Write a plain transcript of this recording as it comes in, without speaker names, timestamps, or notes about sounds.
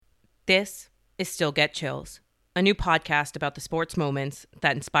This is Still Get Chills, a new podcast about the sports moments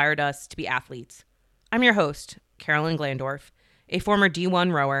that inspired us to be athletes. I'm your host, Carolyn Glandorf, a former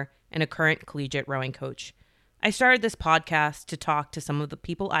D1 rower and a current collegiate rowing coach. I started this podcast to talk to some of the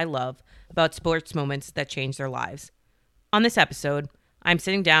people I love about sports moments that change their lives. On this episode, I'm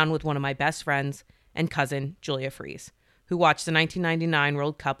sitting down with one of my best friends and cousin, Julia Frieze, who watched the 1999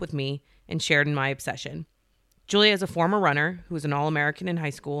 World Cup with me and shared in my obsession. Julia is a former runner who was an All-American in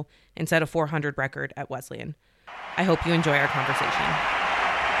high school and set a 400 record at Wesleyan. I hope you enjoy our conversation.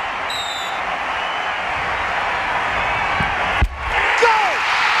 Go!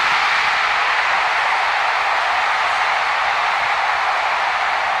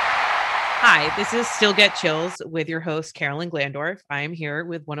 Hi, this is Still Get Chills with your host, Carolyn Glandorf. I am here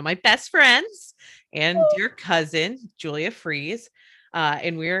with one of my best friends and dear cousin, Julia Frieze.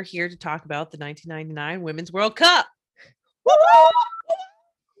 And we're here to talk about the 1999 Women's World Cup.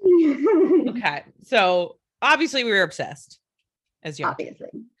 Okay, so obviously we were obsessed as young. Obviously.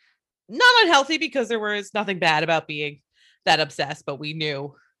 Not unhealthy because there was nothing bad about being that obsessed, but we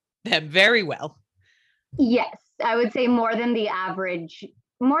knew them very well. Yes, I would say more than our average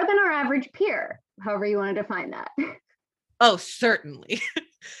peer, however you want to define that. Oh, certainly.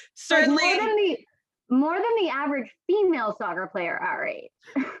 Certainly. Like more than the average female soccer player our age.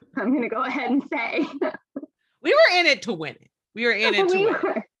 I'm going to go ahead and say. We were in it to win it. We were in it to win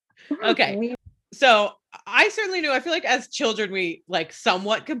it. Okay. So I certainly knew, I feel like as children, we like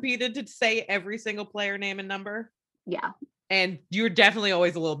somewhat competed to say every single player name and number. Yeah. And you were definitely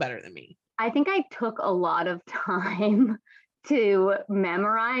always a little better than me. I think I took a lot of time to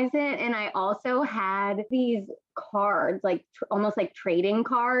memorize it. And I also had these cards, like almost like trading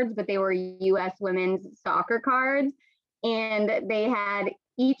cards, but they were U.S. women's soccer cards. And they had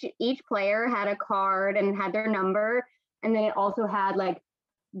each player had a card and had their number. And then it also had like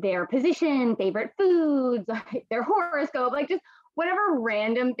their position, favorite foods, like their horoscope, like just whatever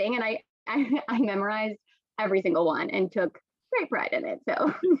random thing. And I memorized every single one and took great pride in it.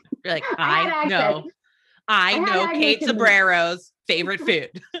 So you're like, I know Kate Sobrero's favorite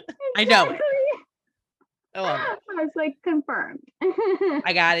food. Exactly. I know it. I love it. I was like, confirmed.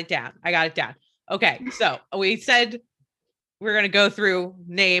 I got it down. Okay, so we said we're going to go through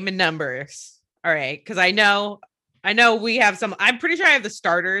name and numbers. All right, because I know we have some. I'm pretty sure I have the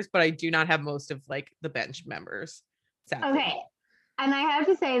starters, but I do not have most of like the bench members. Sadly. Okay, and I have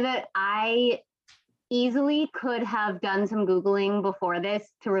to say that I easily could have done some Googling before this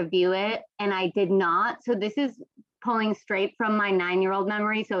to review it, and I did not. So this is pulling straight from my 9-year-old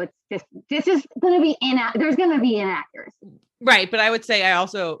memory. So it's just going to be there's going to be inaccuracy. Right. But I would say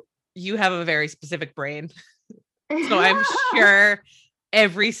you have a very specific brain. So I'm sure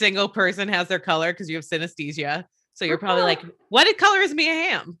every single person has their color because you have synesthesia. So you're probably like, what color is Mia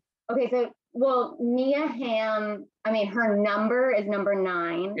Hamm? Okay. So, well, Mia Hamm, I mean, her number is number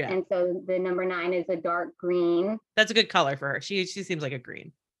 9. Yeah. And so the number 9 is a dark green. That's a good color for her. She seems like a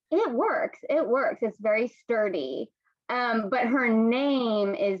green. It works. It's very sturdy. But her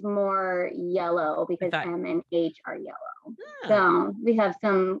name is more yellow because M and H are yellow. Yeah. So we have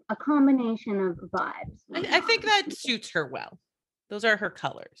a combination of vibes. I think that suits her well. Those are her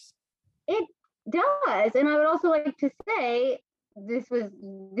colors. It does. And I would also like to say this was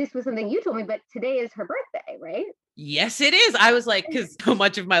something you told me, but today is her birthday, right? Yes, it is. I was like, because so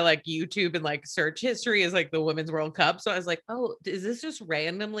much of my like YouTube and like search history is like the Women's World Cup. So I was like, oh, is this just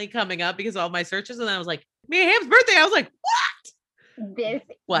randomly coming up because of all my searches? And then I was like, Mia Hamm's birthday. I was like,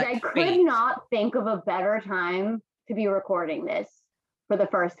 what? I could not think of a better time to be recording this for the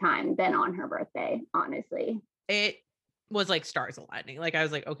first time than on her birthday, honestly. It was like stars aligning. Like I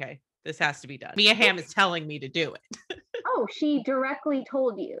was like, okay, this has to be done. Mia Hamm is telling me to do it. Oh, she directly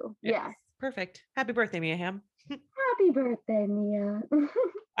told you. Yes. Perfect. Happy birthday, Mia Hamm. Happy birthday, Mia. All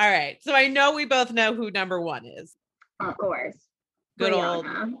right. So I know we both know who number 1 is. Of course. Good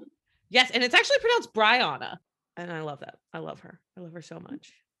Brianna. old. Yes. And it's actually pronounced Brianna. And I love that. I love her. I love her so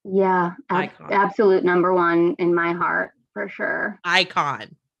much. Yeah. Absolute number 1 in my heart for sure.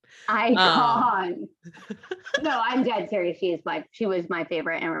 Icon. No, I'm dead serious. She was my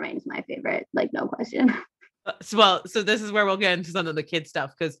favorite and remains my favorite. Like no question. So this is where we'll get into some of the kid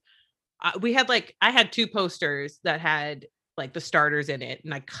stuff. Cause I had 2 posters that had like the starters in it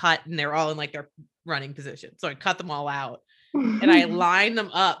and and they're all in like their running position. So I cut them all out and I lined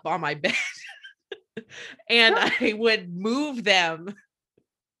them up on my bed and I would move them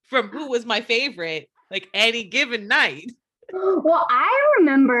from who was my favorite, like any given night. Well, I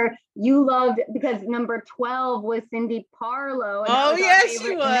remember you loved because number 12 was Cindy Parlow, and that Oh, was our yes, she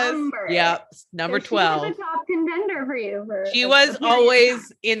favorite was. number. Yep. Number So she was 12. a top contender for you for She a was period of always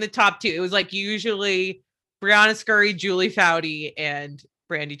time. in the top two. It was like usually Brianna Scurry, Julie Foudy, and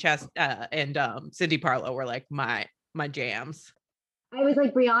Brandy Chest and Cindy Parlow were like my jams. I was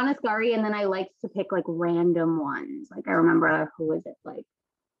like Brianna Scurry, and then I liked to pick like random ones. Like I remember who was it? Like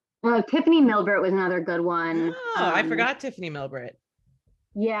Tiffany Mildred was another good one. Oh, I forgot Tiffany Milbrit.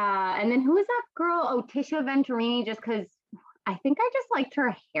 Yeah, and then who was that girl? Oh, Tisha Venturini, just because I think I just liked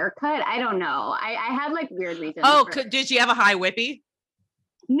her haircut. I don't know. I had like weird reasons. Oh, did she have a high whippy?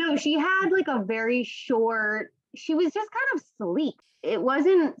 No, she had like a very short, she was just kind of sleek. It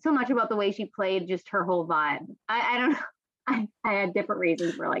wasn't so much about the way she played, just her whole vibe. I don't know. I had different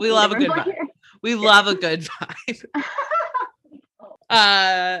reasons for like We love a good players. vibe. We love a good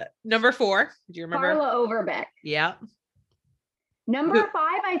vibe. Number 4. Do you remember? Carla Overbeck. Yeah. Number 5,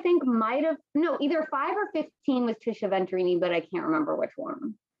 I think might have either 5 or 15 was Tisha Venturini, but I can't remember which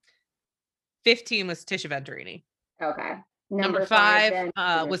one. 15 was Tisha Venturini. Okay. Number 5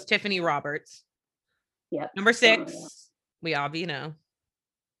 was Tiffany Roberts. Yep. Number 6, we obviously know.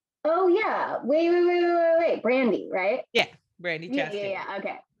 Oh yeah. Wait. Brandy, right? Yeah. Brandy Chastain. Yeah.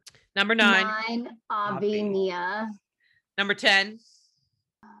 Okay. Number 9. Avi Mia. Number 10.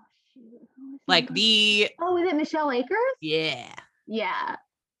 Oh, shoot. Like the. Oh, is it Michelle Akers? Yeah. Yeah.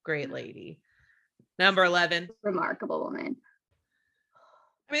 Great lady. Number 11. Remarkable woman.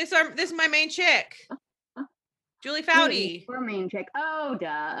 I mean, this is my main chick. Julie Foudy. Her main chick. Oh,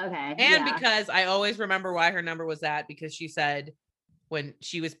 duh. Okay. And because I always remember why her number was that, because she said when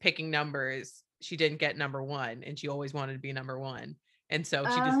she was picking numbers, she didn't get number 1 and she always wanted to be number 1. And so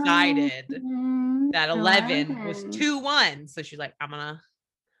she decided that 11 was 2 1. So she's like, I'll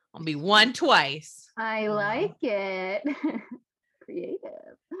be 1 twice. I like it. Creative.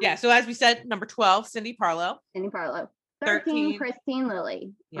 Yeah. So as we said, number 12, Cindy Parlow. 13, Christine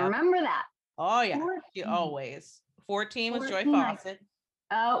Lilly. Yep. Remember that. Oh, yeah. 14. She always. 14 was Joy Fawcett.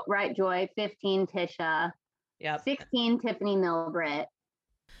 Oh, right, Joy. 15, Tisha. Yep. 16, Tiffany Milbrit.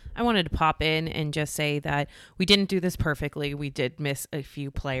 I wanted to pop in and just say that we didn't do this perfectly. We did miss a few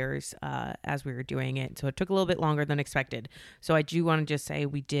players as we were doing it, so it took a little bit longer than expected. So I do want to just say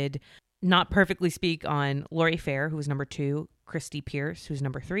we did not perfectly speak on Lori Fair, who was number 2, Christy Pierce, who's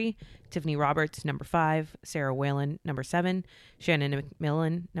number 3, Tiffany Roberts, number 5, Sarah Whalen, number 7, Shannon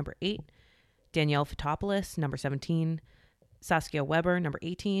McMillan, number 8, Danielle Fotopoulos, number 17, Saskia Weber, number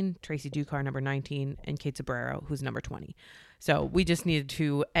 18, Tracy Ducar, number 19, and Kate Sobrero, who's number 20. So we just needed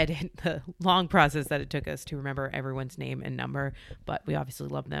to edit the long process that it took us to remember everyone's name and number, but we obviously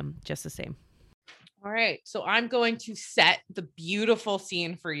love them just the same. All right. So I'm going to set the beautiful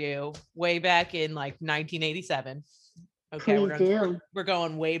scene for you way back in like 1987. Okay. We're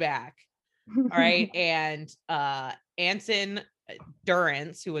going way back. All right. And Anson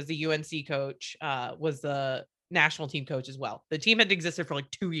Durrance, who was the UNC coach, was the national team coach as well. The team had existed for like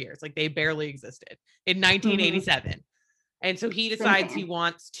 2 years. Like they barely existed in 1987. Mm-hmm. And so he decides he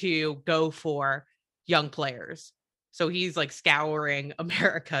wants to go for young players. So he's like scouring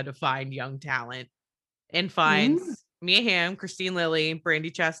America to find young talent and finds Mia Hamm, Christine Lilly, Brandy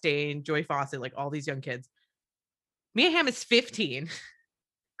Chastain, Joy Fawcett, like all these young kids. Mia Hamm is 15.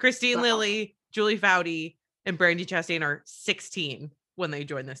 Christine Lilly, Julie Foudy, and Brandy Chastain are 16 when they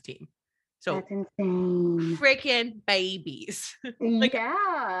join this team. So that's insane. Freaking babies.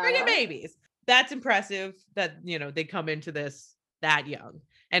 Freaking babies. That's impressive that, they come into this that young.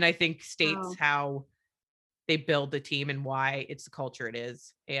 And I think states how they build the team and why it's the culture it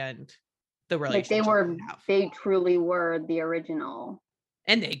is and the relationship. They truly were the original.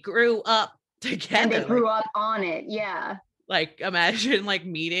 And they grew up together. And they grew up on it. Yeah. Like imagine like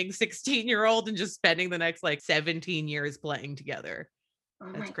meeting 16-year-old and just spending the next like 17 years playing together.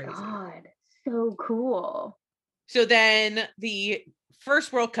 Oh That's crazy. God. So cool. So then the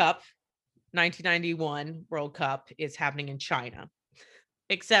first World Cup, 1991 World Cup, is happening in China.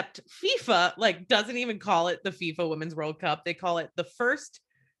 Except FIFA like doesn't even call it the FIFA Women's World Cup. They call it the first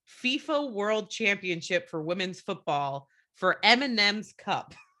FIFA World Championship for women's football for M&M's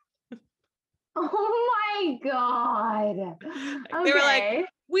Cup. Oh my God. Okay. They were like,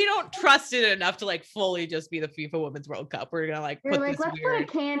 we don't trust it enough to like fully just be the FIFA Women's World Cup. We're gonna like put this let's put a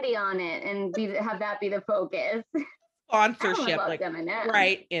candy on it and have that be the focus. Sponsorship like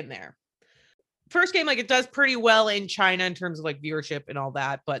right in there. First game, like it does pretty well in China in terms of like viewership and all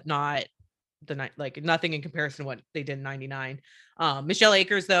that, but not like nothing in comparison to what they did in 99. Michelle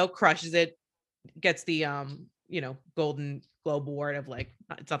Akers though crushes it, gets the golden Globe Award of like,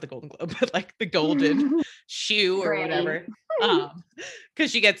 it's not the Golden Globe, but like the Golden Shoe or whatever.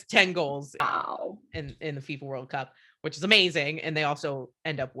 Because she gets 10 goals in the FIFA World Cup, which is amazing. And they also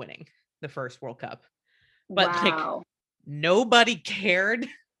end up winning the first World Cup. But like nobody cared.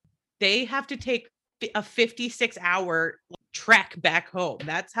 They have to take a 56-hour trek back home.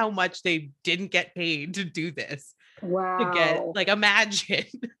 That's how much they didn't get paid to do this. To get, like, imagine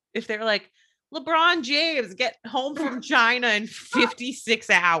if they're like, LeBron James get home from China in 56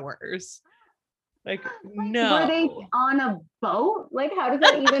 hours. Like, no. Were they on a boat? Like, how does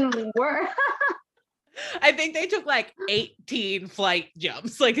that even work? I think they took like 18 flight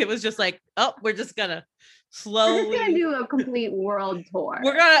jumps. Like, it was just like, oh, we're just gonna slowly. We're just gonna do a complete world tour.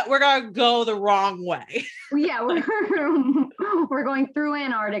 We're gonna go the wrong way. Yeah, we're going through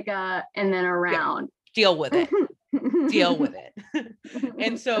Antarctica and then around. Yeah, deal with it. Deal with it.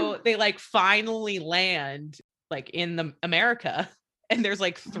 And so they like finally land like in America, and there's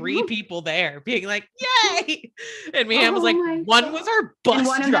like 3 people there being like, yay. And Mayhem was like, one was our bus and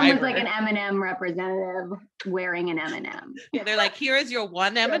one of driver. them was like an M&M representative wearing an M&M. Yeah, they're like, here is your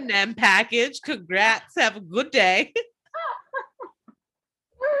one M&M package. Congrats. Have a good day.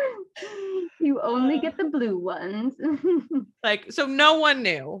 You only get the blue ones. Like, so no one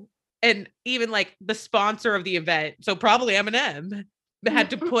knew. And even like the sponsor of the event, so probably M&M,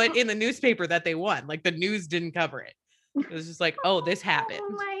 had to put in the newspaper that they won. Like, the news didn't cover it. It was just like, oh, this happened. Oh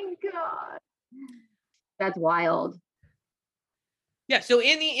my God. That's wild. Yeah. So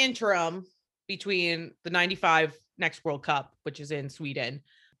in the interim between the 95 next World Cup, which is in Sweden,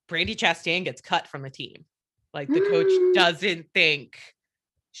 Brandi Chastain gets cut from the team. Like, the coach doesn't think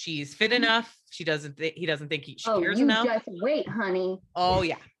she's fit enough. He doesn't think she cares enough. Just wait, honey. Oh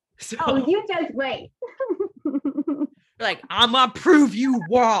yeah. So, you just wait. Like, I'm gonna prove you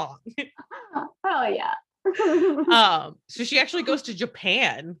wrong. Oh yeah. So she actually goes to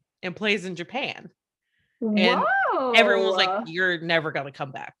Japan and plays in Japan. And Whoa. everyone was like, you're never gonna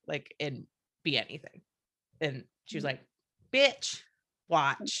come back, like, and be anything. And she was like, bitch,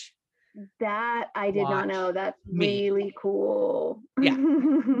 watch. That I did not know. That's really cool. Yeah.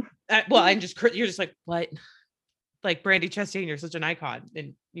 Well, and you're just like, what? Like, Brandi Chastain, you're such an icon,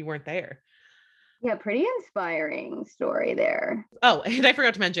 and you weren't there. Yeah, pretty inspiring story there. Oh, and I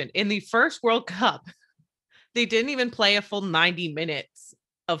forgot to mention, in the first World Cup, they didn't even play a full 90 minutes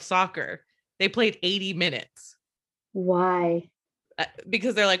of soccer. They played 80 minutes. Why?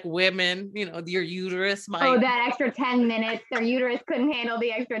 Because they're like, women, you know, your uterus might. Oh, that extra 10 minutes. Their uterus couldn't handle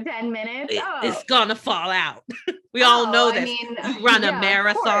the extra 10 minutes. It's gonna fall out. We all know this. You run a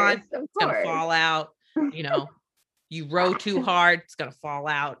marathon, of course. It's gonna fall out. You know, you row too hard, it's gonna fall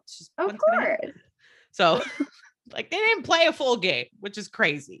out. It's just, of course. So, like, they didn't play a full game, which is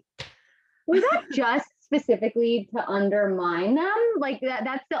crazy. Was that just specifically to undermine them? Like,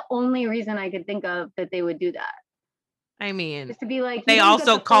 that's the only reason I could think of that they would do that. I mean, just to be like, they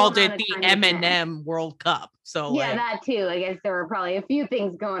also called it the M&M World Cup. So yeah, like, that too. I guess there were probably a few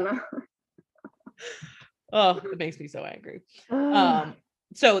things going on. Oh, it makes me so angry.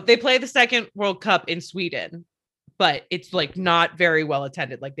 So they play the second World Cup in Sweden, but it's like not very well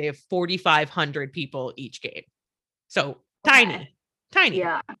attended. Like, they have 4,500 people each game. So tiny.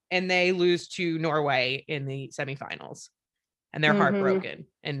 Yeah. And they lose to Norway in the semifinals, and they're heartbroken.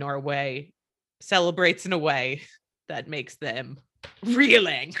 And Norway celebrates in a way that makes them real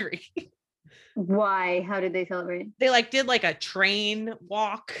angry. Why? How did they celebrate? They like did like a train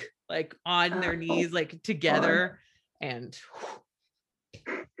walk, like on their knees, like together, and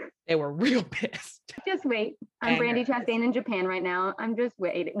they were real pissed. Just wait. I'm Brandi Chastain in Japan right now. I'm just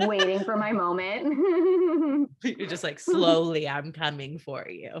waiting for my moment. You're just like, slowly, I'm coming for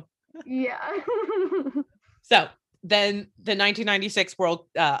you. Yeah. So then the 1996 World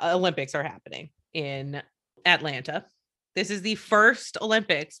Olympics are happening in Atlanta. This is the first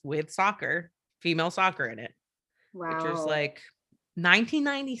Olympics with soccer, female soccer in it. Wow. Which was like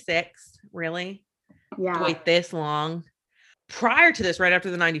 1996, really? Yeah. To wait this long. Prior to this, right after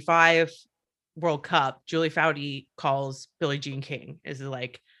the 95 World Cup, Julia Frieze calls Billie Jean King. Is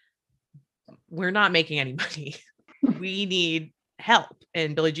like, we're not making any money. We need help.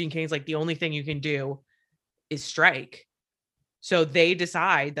 And Billie Jean King's like, the only thing you can do is strike. So they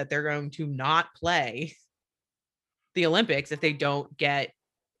decide that they're going to not play the Olympics if they don't get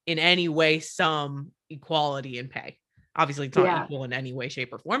in any way some equality in pay. Obviously, it's not equal in any way,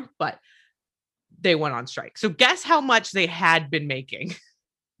 shape, or form, but they went on strike. So guess how much they had been making?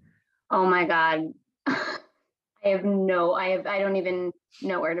 Oh my God. I don't even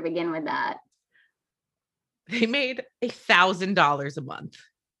know where to begin with that. They made $1,000 a month.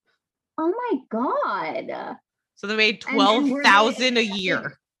 Oh my God. So they made $12,000 a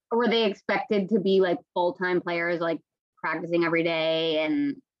year. Were they expected to be like full-time players, like practicing every day?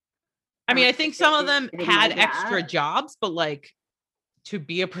 And I mean, I think some of them had extra jobs, but like to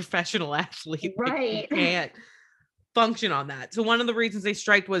be a professional athlete, right? Like, you can't function on that. So one of the reasons they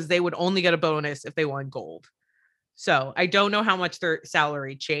striked was they would only get a bonus if they won gold. So I don't know how much their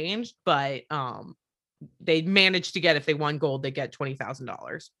salary changed, but they managed to get, if they won gold, they get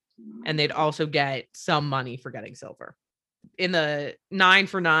 $20,000, and they'd also get some money for getting silver. In the 9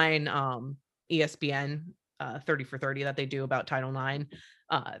 for 9 ESPN 30 for 30 that they do about Title IX,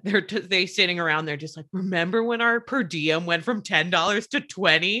 they sitting around there just like, remember when our per diem went from $10 to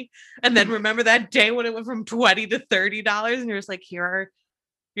 $20, and then remember that day when it went from $20 to $30, and you're just like, here are,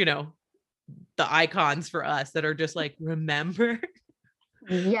 the icons for us that are just like, remember?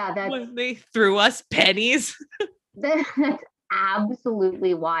 Yeah, that's when they threw us pennies. That's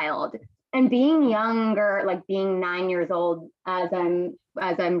absolutely wild. And being younger, like being 9 years old, as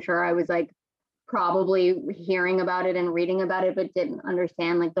I'm sure I was like probably hearing about it and reading about it, but didn't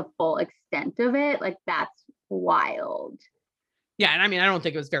understand like the full extent of it. Like that's wild. Yeah, and I mean, I don't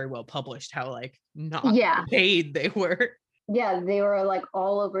think it was very well published how like not paid they were. Yeah, they were like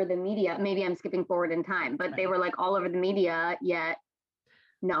all over the media. Maybe I'm skipping forward in time, but they were like all over the media, yet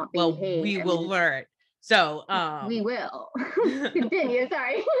not being paid. We will learn. So we will continue.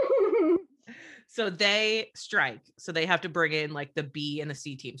 Sorry. So they strike. So they have to bring in like the B and the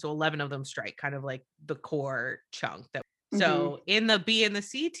C team. So 11 of them strike, kind of like the core chunk. So in the B and the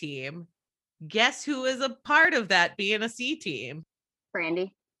C team, guess who is a part of that B and a C team?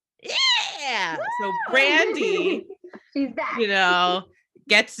 Brandy. Yeah. So Brandy, she's back.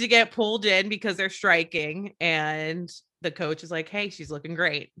 Gets to get pulled in because they're striking, and the coach is like, hey, she's looking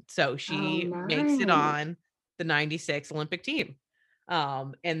great. So she makes it on the 96 Olympic team.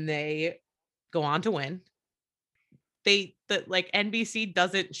 And they go on to win. NBC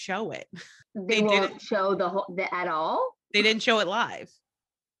doesn't show it. They won't show at all? They didn't show it live.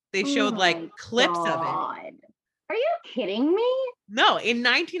 They showed clips of it. Are you kidding me? No, in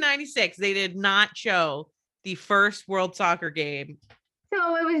 1996, they did not show the first World Soccer game.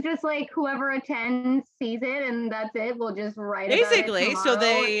 So it was just like whoever attends sees it, and that's it. We'll just write basically. About it tomorrow. So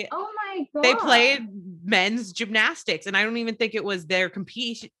they, oh my god, they played men's gymnastics, and I don't even think it was their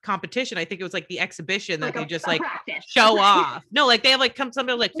competition. I think it was like the exhibition that they just show off. No, like they have like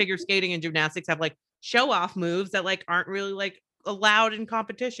something like figure skating and gymnastics have like show off moves that like aren't really like allowed in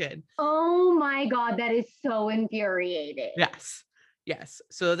competition. Oh my god, that is so infuriating. Yes.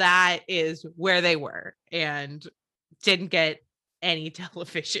 So that is where they were, and didn't get any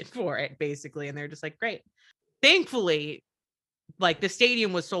television for it, basically. And they're just like, great. Thankfully, like the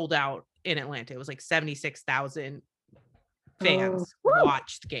stadium was sold out in Atlanta. It was like 76,000 fans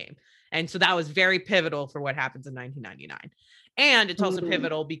watched the game. And so that was very pivotal for what happens in 1999. And it's also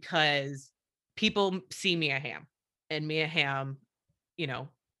pivotal because people see Mia Hamm, and Mia Hamm,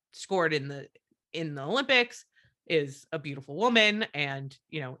 scored in the Olympics, is a beautiful woman, and,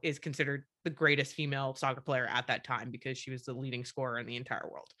 is considered the greatest female soccer player at that time because she was the leading scorer in the entire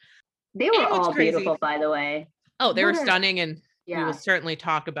world. They were all beautiful, by the way. Oh, they were stunning. And we will certainly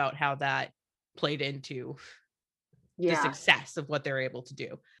talk about how that played into the success of what they're able to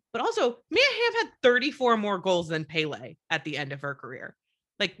do. But also, Mia Hamm had 34 more goals than Pele at the end of her career.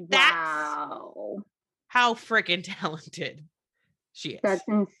 Like, that's how freaking talented she is. That's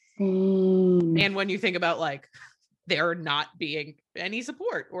insane. And when you think about like there not being any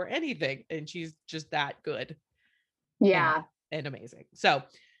support or anything, and she's just that good. Yeah. And amazing. So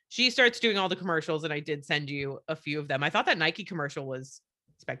she starts doing all the commercials, and I did send you a few of them. I thought that Nike commercial was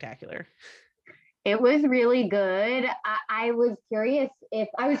spectacular. It was really good. I was curious if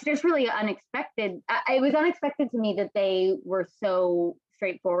I was just really unexpected. It was unexpected to me that they were so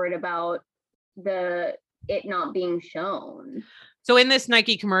straightforward about it not being shown. So in this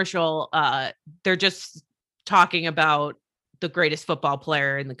Nike commercial, they're just talking about the greatest football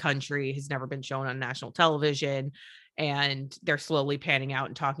player in the country has never been shown on national television. And they're slowly panning out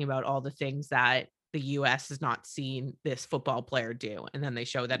and talking about all the things that the U.S. has not seen this football player do. And then they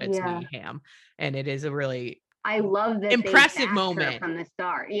show that it's Mia Hamm. And it is a really impressive moment from the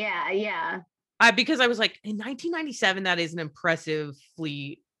start. Yeah. Because I was like, in 1997, that is an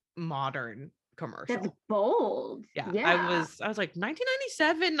impressively modern commercial. That's bold. Yeah. I was like,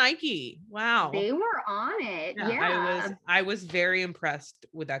 1997 Nike. Wow. They were on it. Yeah. I was very impressed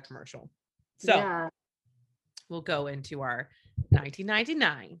with that commercial. So we'll go into our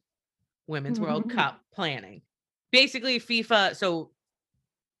 1999 Women's World Cup planning. Basically, FIFA. So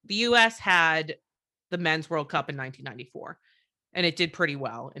the US had the Men's World Cup in 1994, and it did pretty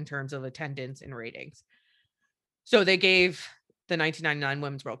well in terms of attendance and ratings. So they gave the 1999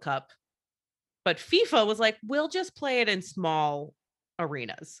 Women's World Cup, but FIFA was like, we'll just play it in small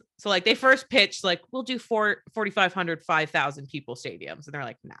arenas. So like they first pitched like, we'll do 4,500, 5,000 people stadiums. And they're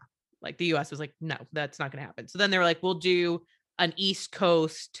like, nah. Like the US was like, no, that's not going to happen. So then they were like, we'll do an East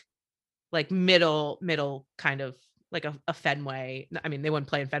Coast, like middle kind of like a Fenway. I mean, they wouldn't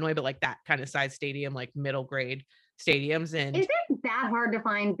play in Fenway, but like that kind of size stadium, like middle grade stadiums. And is it that hard to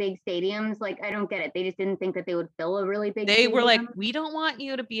find big stadiums? Like, I don't get it. They just didn't think that they would fill a really big they stadium. were like, we don't want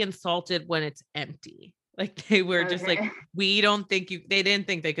you to be insulted when it's empty. Like they were just like, we don't think they didn't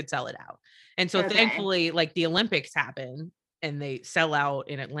think they could sell it out. And so thankfully, like the Olympics happen and they sell out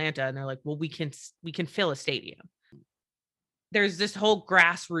in Atlanta and they're like, well, we can fill a stadium. There's this whole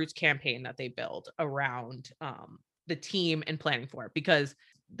grassroots campaign that they build around the team and planning for it, because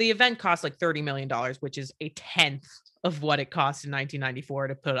the event costs like $30 million, which is a tenth of what it cost in 1994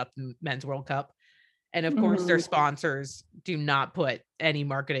 to put up the Men's World Cup. And of course, their sponsors do not put any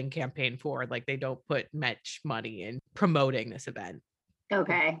marketing campaign forward. Like they don't put much money in promoting this event.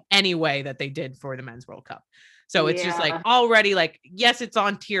 Okay. Any way that they did for the Men's World Cup. So it's just like already like, yes, it's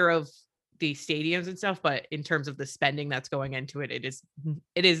on tier of the stadiums and stuff, but in terms of the spending that's going into it, it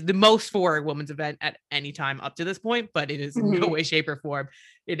is the most for a women's event at any time up to this point, but it is in no way, shape, or form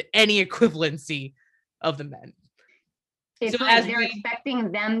in any equivalency of the men. It's so like they're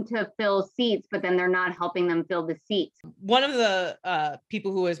expecting them to fill seats, but then they're not helping them fill the seats. One of the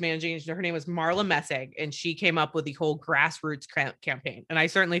people who was managing, her name was Marla Messig, and she came up with the whole grassroots campaign. And I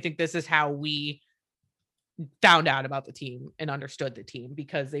certainly think this is how we found out about the team and understood the team,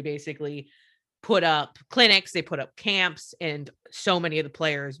 because they basically put up clinics, they put up camps, and so many of the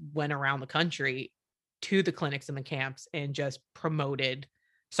players went around the country to the clinics and the camps and just promoted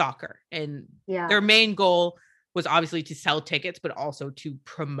soccer. And their main goal was obviously to sell tickets, but also to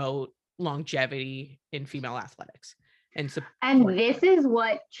promote longevity in female athletics. And this is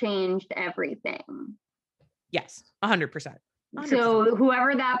what changed everything. Yes, 100%. So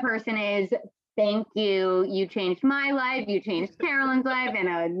whoever that person is, thank you. You changed my life. You changed Carolyn's life and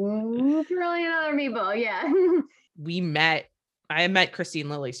a trillion other people. Yeah. I met Christine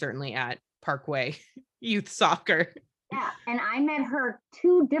Lilly certainly at Parkway Youth Soccer. Yeah, and I met her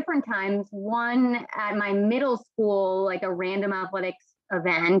 2 different times. One at my middle school, like a random athletics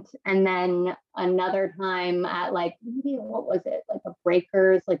event, and then another time at like, what was it? Like the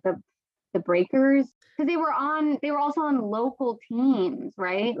Breakers, like the Breakers, because they were also on local teams,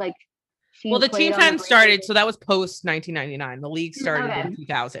 right? Like the teams hadn't started, so that was post 1999. The league started in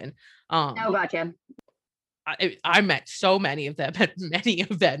 2000. Gotcha. I met so many of them at many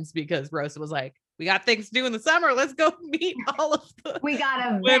events because Rosa was like, we got things to do in the summer. Let's go meet all of the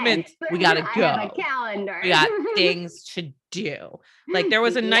women. We got to go. I have a calendar. We got things to do. Like there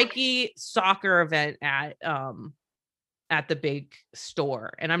was a Nike soccer event at the big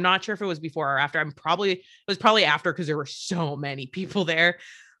store. And I'm not sure if it was before or after. It was probably after, because there were so many people there,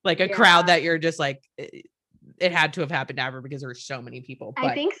 like a crowd that you're just like, it had to have happened ever because there were so many people. But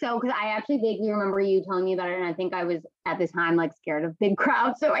I think so, because I actually vaguely remember you telling me about it. And I think I was at this time like scared of big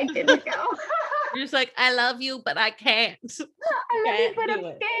crowds. So I didn't go. You're just like, I love you, but I can't. I love you, but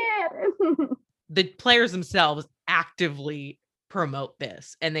I'm scared. The players themselves actively promote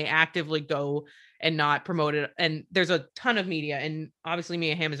this, and they actively go and not promote it. And there's a ton of media. And obviously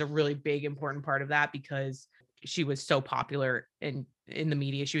Mia Hamm is a really big, important part of that, because she was so popular in the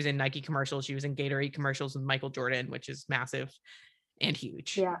media. She was in Nike commercials. She was in Gatorade commercials with Michael Jordan, which is massive and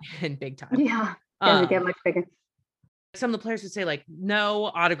huge and big time. Yeah. Doesn't get much bigger. Some of the players would say like,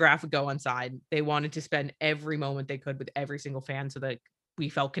 no autograph would go inside. They wanted to spend every moment they could with every single fan so that we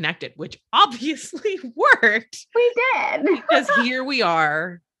felt connected, which obviously worked. We did. Because here we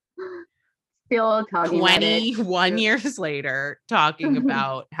are. Still talking 21 years later, talking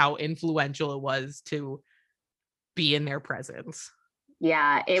about how influential it was to be in their presence.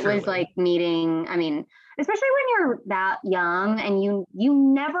 Yeah, it was like meeting, I mean, especially when you're that young and you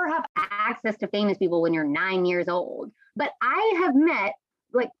never have access to famous people when you're 9 years old. But I have met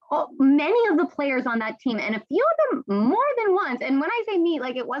like many of the players on that team, and a few of them more than once. And when I say meet,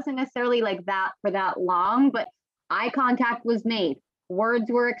 like it wasn't necessarily like that for that long, but eye contact was made,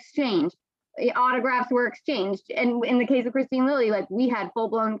 words were exchanged, autographs were exchanged. And in the case of Christine Lilly, like I had a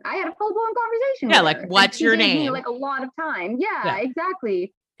full-blown conversation with like her. what's your name? Like a lot of time. Yeah,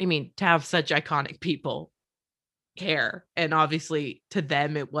 exactly. I mean, to have such iconic people care, and obviously to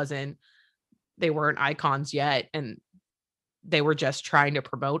them they weren't icons yet, and they were just trying to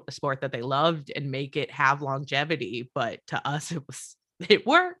promote a sport that they loved and make it have longevity. But to us, it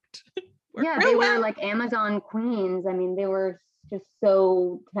worked. They were like Amazon queens. I mean, they were just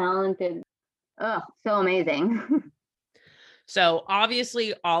so talented. Oh, so amazing. So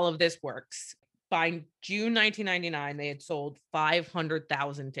obviously all of this works. By June 1999, they had sold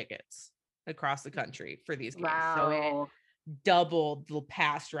 500,000 tickets across the country for these games. So it Wow. doubled the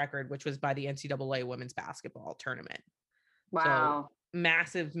past record, which was by the NCAA women's basketball tournament. So Wow.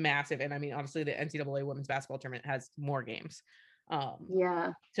 massive. And I mean, obviously the NCAA women's basketball tournament has more games.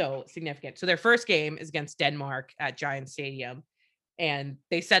 Yeah. So significant. So their first game is against Denmark at Giant Stadium, and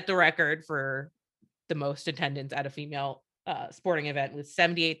they set the record for the most attendance at a female sporting event with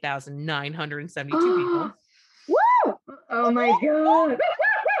 78,972 people. Woo! Oh my God.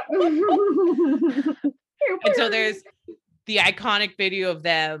 And so there's the iconic video of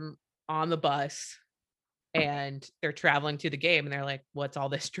them on the bus, and they're traveling to the game, and they're like, what's all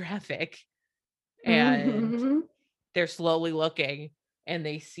this traffic? And they're slowly looking, and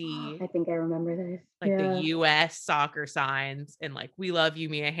they see, I think I remember this. like the US soccer signs, and like, we love you,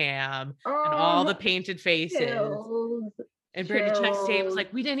 Mia Hamm, and all the painted faces. Chills. And Brandy Chastain was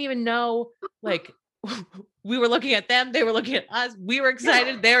like, we didn't even know, like, we were looking at them, they were looking at us, we were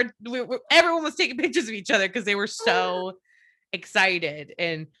excited. Everyone was taking pictures of each other because they were so excited.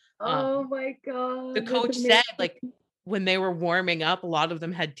 And oh my God, the coach said, like, when they were warming up, a lot of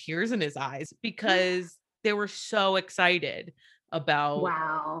them had tears in his eyes because they were so excited about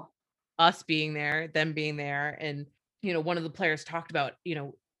wow, us being there, them being there. And you know, one of the players talked about, you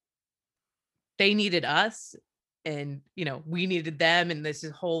know, they needed us, and you know, we needed them, and this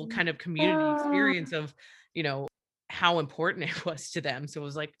whole kind of community experience of, you know, how important it was to them. So it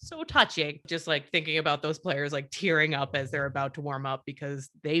was like so touching, just like thinking about those players like tearing up as they're about to warm up because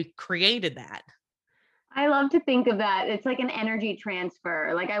they created that. I love to think of that. It's like an energy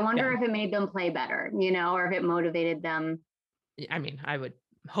transfer. Like, I wonder if it made them play better, you know, or if it motivated them. I mean, I would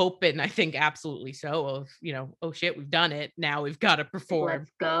hope, and I think absolutely so, of, you know, oh shit, we've done it. Now we've got to perform.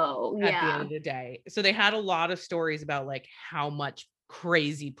 Let's go. At the end of the day. So they had a lot of stories about like how much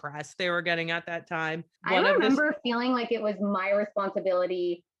crazy press they were getting at that time. I remember feeling like it was my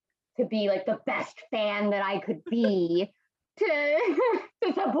responsibility to be like the best fan that I could be to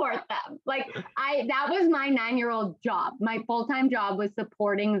support them. Like, that was my 9-year-old job. My full-time job was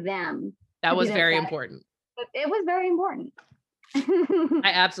supporting them. That was very important. It was very important.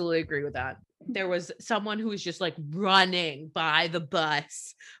 I absolutely agree with that. There was someone who was just like running by the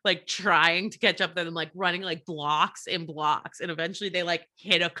bus, like trying to catch up to them, like running like blocks and blocks. And eventually they like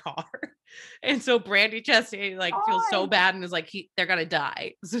hit a car. And so Brandy Chastain like feels so bad and is like, they're going to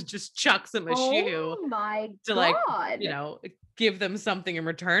die. So just chucks them a shoe to like, you know, give them something in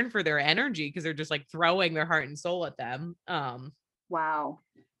return for their energy, because they're just like throwing their heart and soul at them. Wow.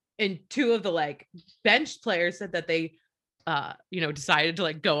 And two of the like bench players said that they you know, decided to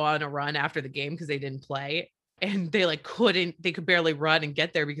like go on a run after the game because they didn't play, and they like they could barely run and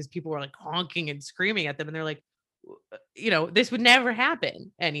get there because people were like honking and screaming at them, and they're like, you know, this would never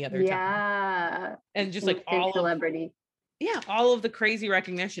happen any other time. Yeah. And just like all celebrity. All of the crazy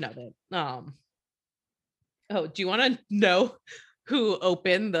recognition of it. Oh, do you want to know who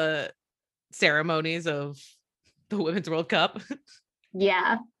opened the ceremonies of the Women's World Cup?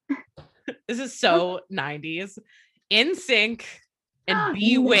 Yeah. This is so 90s. NSYNC and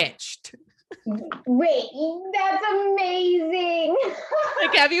Bewitched. Wait, that's amazing.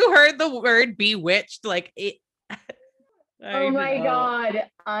 Like, have you heard the word bewitched? Like, it. Oh my God.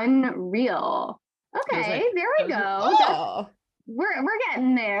 Unreal. Okay, like, there we go. Oh. We're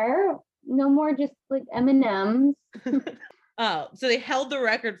getting there. No more just like M&Ms. So they held the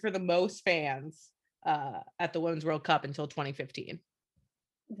record for the most fans at the Women's World Cup until 2015.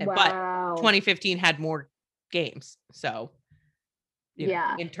 Wow. But 2015 had more games, so you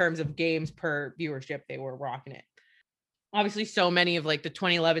know, in terms of games per viewership, they were rocking it. Obviously, so many of like the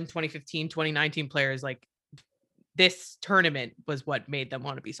 2011, 2015, 2019 players, like this tournament was what made them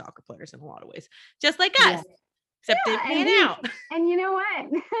want to be soccer players in a lot of ways, just like us. Except they pan out. And you know what?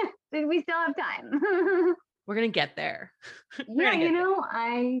 We still have time. We're gonna get there.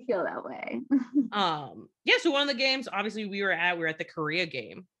 I feel that way. So one of the games, obviously, we were at the Korea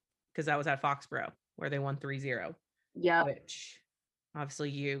game, because that was at Foxborough, where they won 3-0. Yeah. Which obviously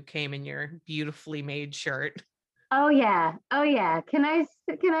you came in your beautifully made shirt. Oh yeah. Can I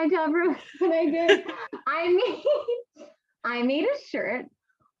tell everyone what I did? I made a shirt,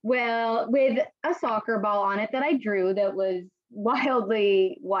 well, with a soccer ball on it that I drew that was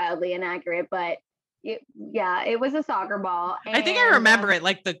wildly inaccurate, but it was a soccer ball. And, I think I remember it,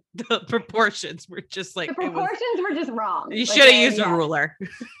 like the proportions were just like, the proportions were just wrong. You should have used a ruler.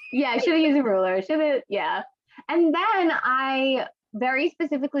 Yeah, I should have used a ruler. And then I very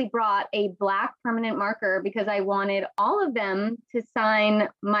specifically brought a black permanent marker because I wanted all of them to sign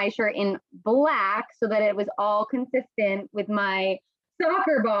my shirt in black so that it was all consistent with my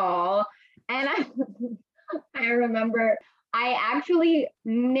soccer ball. And I remember I actually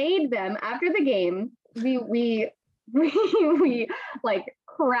made them after the game. We like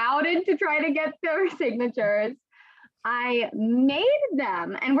crowded to try to get their signatures. I made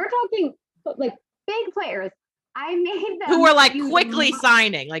them, and we're talking like big players. I made them who were like quickly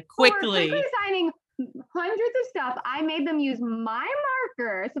signing hundreds of stuff. I made them use my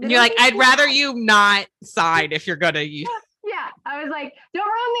marker. So and you're like, I'd rather you not sign if you're gonna use. Yeah, I was like, don't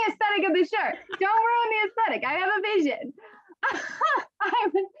ruin the aesthetic of the shirt. Don't ruin the aesthetic. I have a vision.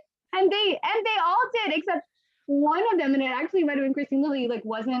 And they all did, except one of them, and it actually might have been Christine Lilly, like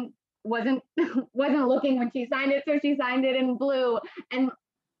wasn't looking when she signed it, so she signed it in blue, and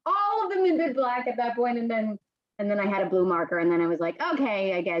all of them in black at that point, and then I had a blue marker, and then I was like,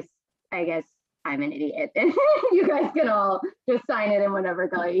 okay, I guess I'm an idiot. You guys can all just sign it in whatever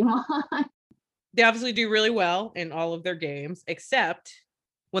color you want. They obviously do really well in all of their games, except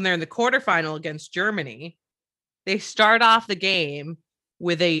when they're in the quarterfinal against Germany. They start off the game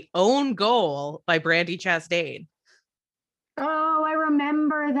with a own goal by Brandi Chastain. Oh, I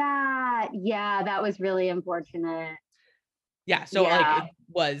remember that. Yeah, that was really unfortunate. Yeah, so like it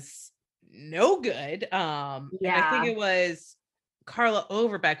was no good. And I think it was Carla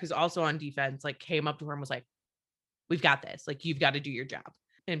Overbeck, who's also on defense, like came up to her and was like, we've got this. Like, you've got to do your job.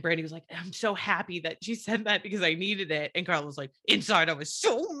 And Brandi was like, I'm so happy that she said that because I needed it. And Carla was like, inside, I was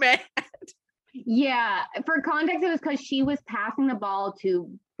so mad. Yeah, for context, it was because she was passing the ball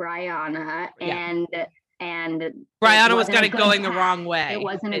to Brianna, and Brianna was kind of going the wrong way. It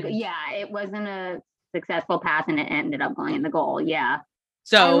wasn't it wasn't a successful pass, and it ended up going in the goal. Yeah.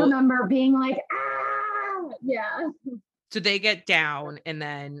 So I remember being like, ah, yeah. So they get down, and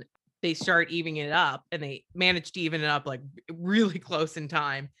then they start evening it up, and they manage to even it up like really close in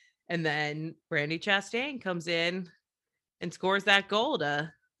time. And then Brandi Chastain comes in and scores that goal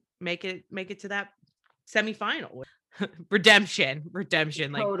to make it to that semifinal. redemption,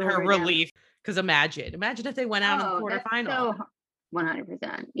 like her relief. Because imagine if they went out in the quarterfinal. So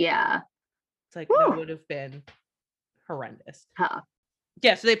 100%. Yeah. It's like that would have been horrendous. Tough.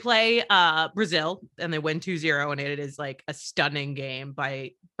 Yeah, so they play Brazil and they win 2-0, and it is like a stunning game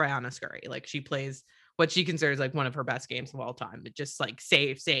by Brianna Scurry. Like, she plays what she considers like one of her best games of all time. But just like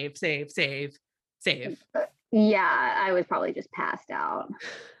save. Yeah, I was probably just passed out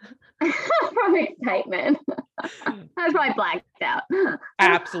from excitement. I was probably blacked out.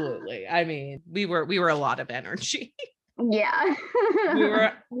 Absolutely. I mean, we were a lot of energy. Yeah. we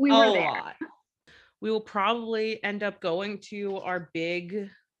were a there. Lot. We will probably end up going to our big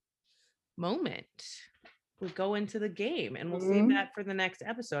moment. We'll go into the game, and we'll save that for the next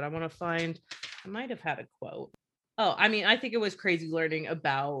episode. I want to find, I might have had a quote. Oh, I mean, I think it was crazy learning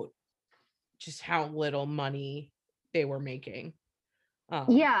about just how little money they were making.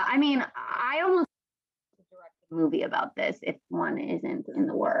 Yeah, I mean, I almost direct a movie about this if one isn't in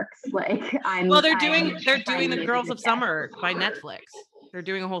the works. Like, they're doing The Girls of Summer by Netflix. They're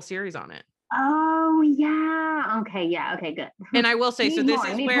doing a whole series on it. Oh yeah. Okay. Yeah. Okay. Good. And I will say, so this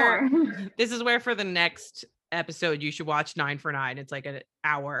is where for the next episode you should watch 9 for 9. It's like an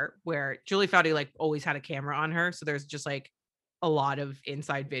hour where Julie Foudy like always had a camera on her, so there's just like a lot of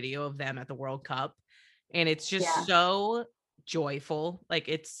inside video of them at the World Cup, and it's just so joyful. Like,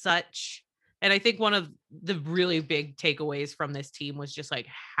 it's such, and I think one of the really big takeaways from this team was just like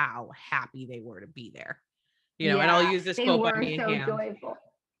how happy they were to be there. And I'll use this quote by Mia Hamm,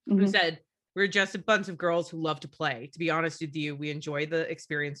 who said, "We're just a bunch of girls who love to play. To be honest with you, we enjoy the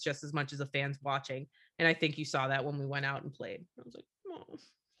experience just as much as the fans watching." And I think you saw that when we went out and played. I was like,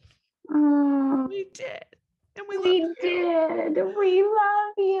 oh, we did. And we did. We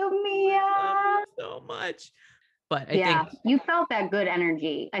love you, Mia. Love you so much. But I think you felt that good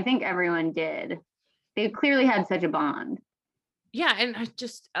energy. I think everyone did. They clearly had such a bond. Yeah. And I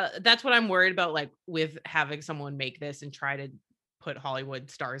just, that's what I'm worried about, like, with having someone make this and try to put Hollywood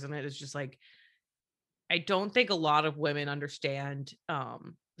stars in it. It's just like, I don't think a lot of women understand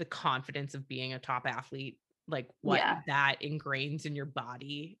the confidence of being a top athlete, like what that ingrains in your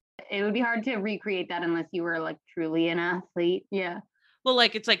body. It would be hard to recreate that unless you were like truly an athlete. Yeah. Well,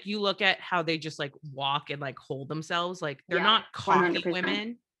 like, it's like you look at how they just like walk and like hold themselves. Like, they're not cocky 100%.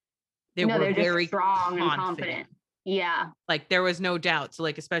 Women. They're very strong and confident. Yeah. Like, there was no doubt. So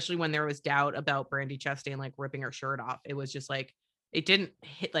like, especially when there was doubt about Brandi Chastain like ripping her shirt off, it was just like, it didn't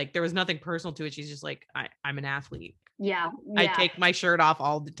hit, like, there was nothing personal to it. She's just like, I'm an athlete. Yeah. I take my shirt off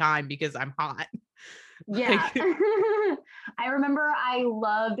all the time because I'm hot. Yeah. Like, I remember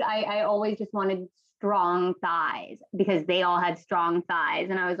I always just wanted strong thighs because they all had strong thighs.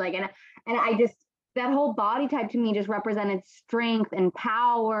 And I was like, and I just, that whole body type to me just represented strength and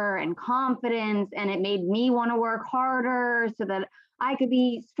power and confidence. And it made me want to work harder so that I could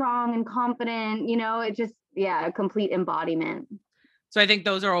be strong and confident. It just, yeah, a complete embodiment. so I think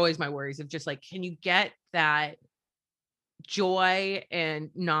those are always my worries of just like, can you get that joy and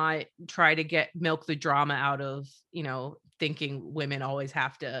not try to milk the drama out of, thinking women always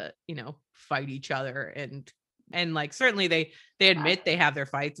have to, fight each other and like, certainly they admit they have their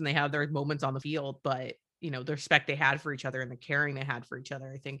fights and they have their moments on the field, but the respect they had for each other and the caring they had for each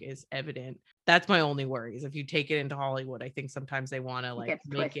other, I think is evident. That's my only worry is if you take it into Hollywood, I think sometimes they want to like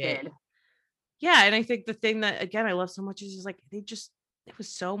make twisted. it. Yeah. And I think the thing that, again, I love so much is just like, it was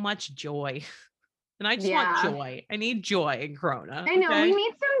so much joy. And I just want joy. I need joy in Corona. I know. Okay? We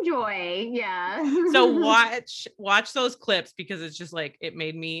need some joy. Yeah. So watch those clips because it's just like, it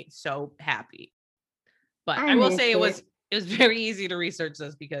made me so happy. But I will say it was very easy to research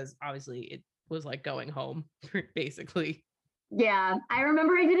this because obviously it was like going home basically. Yeah. I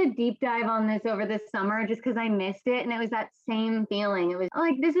remember I did a deep dive on this over the summer just because I missed it. And it was that same feeling. It was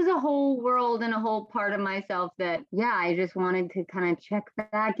like, this is a whole world and a whole part of myself that, yeah, I just wanted to kind of check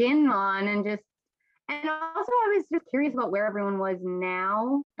back in on and also I was just curious about where everyone was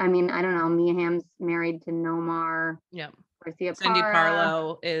now. I mean, I don't know. Mia Hamm's married to Nomar. Yep. Garcia Cindy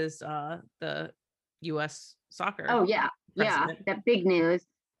Parlow is the U.S. soccer. Oh, yeah. President. Yeah. That big news.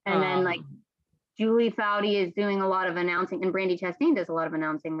 And then like Julie Foudy is doing a lot of announcing, and Brandy Chastain does a lot of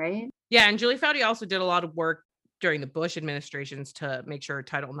announcing, right? Yeah, and Julie Foudy also did a lot of work during the Bush administrations to make sure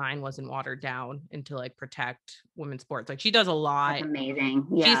Title IX wasn't watered down and to like protect women's sports. Like she does a lot. That's amazing.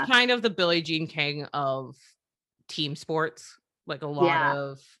 Yeah. She's kind of the Billie Jean King of team sports. Like a lot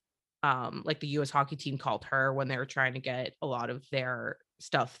of like the US hockey team called her when they were trying to get a lot of their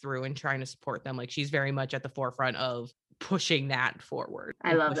stuff through and trying to support them. Like she's very much at the forefront of pushing that forward.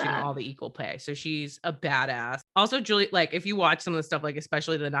 I love pushing that. all the equal pay. So she's a badass. Also, Julie, like if you watch some of the stuff, like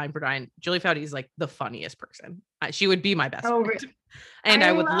especially the 9x9, Julie Foudy is like the funniest person. She would be my best friend. Really? And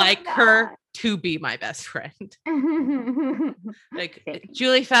I would like her to be my best friend. Like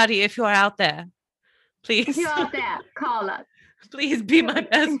Julie Foudy, if you're out there, please. If you're out there, call us. Please be my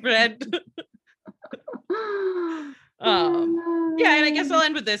best friend. Yeah, and I guess I'll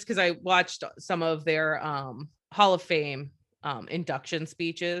end with this because I watched some of their Hall of Fame induction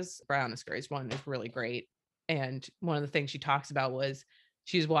speeches. Brianna Scurry's one is really great. And one of the things she talks about was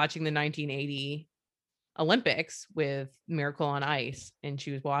she was watching the 1980 Olympics with Miracle on Ice, and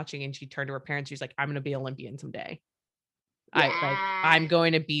she was watching and she turned to her parents. She was like, I'm going to be Olympian someday. Yeah. I'm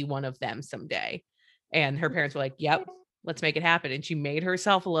going to be one of them someday. And her parents were like, yep, let's make it happen. And she made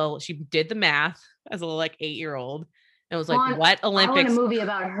herself she did the math as a little like 8-year-old. And it was like, what Olympics? I want a movie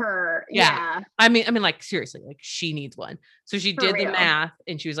about her. Yeah. I mean, like seriously, like she needs one. So she did the math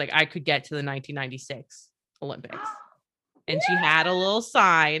and she was like, I could get to the 1996 Olympics. And she had a little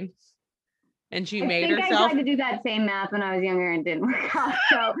sign and she made herself. I tried to do that same math when I was younger and didn't work out.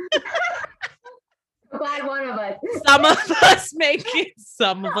 So glad one of us. Some of us make it,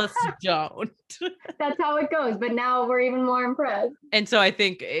 some of us don't. That's how it goes. But now we're even more impressed. And so I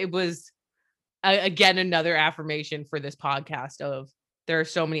think it was, again, another affirmation for this podcast of there are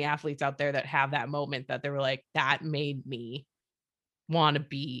so many athletes out there that have that moment that they were like, that made me want to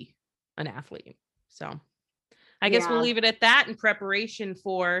be an athlete. So I guess we'll leave it at that in preparation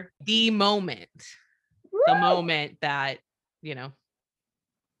for the moment. Woo! The moment that,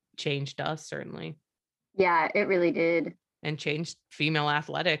 changed us, certainly. Yeah, it really did. And changed female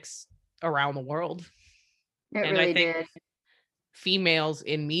athletics around the world. I think did. Females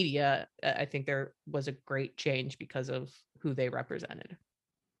in media, I think there was a great change because of who they represented.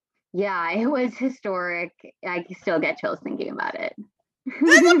 Yeah, it was historic. I still get chills thinking about it.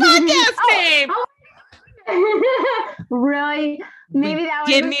 That's a podcast name! Really? Maybe that was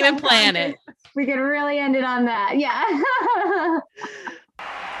didn't even plan it. We could really end it on that. Yeah.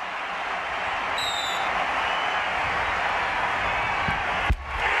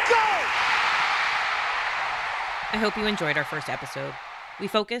 I hope you enjoyed our first episode. We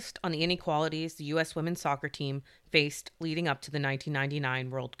focused on the inequalities the U.S. women's soccer team faced leading up to the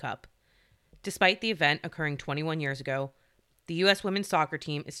 1999 World Cup. Despite the event occurring 21 years ago, the U.S. women's soccer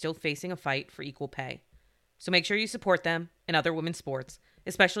team is still facing a fight for equal pay. So make sure you support them in other women's sports,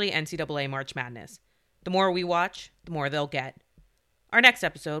 especially NCAA March Madness. The more we watch, the more they'll get. Our next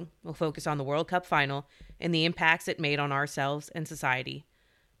episode will focus on the World Cup final and the impacts it made on ourselves and society.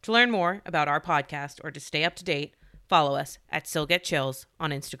 To learn more about our podcast or to stay up to date, follow us at Still Get Chills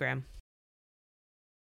on Instagram.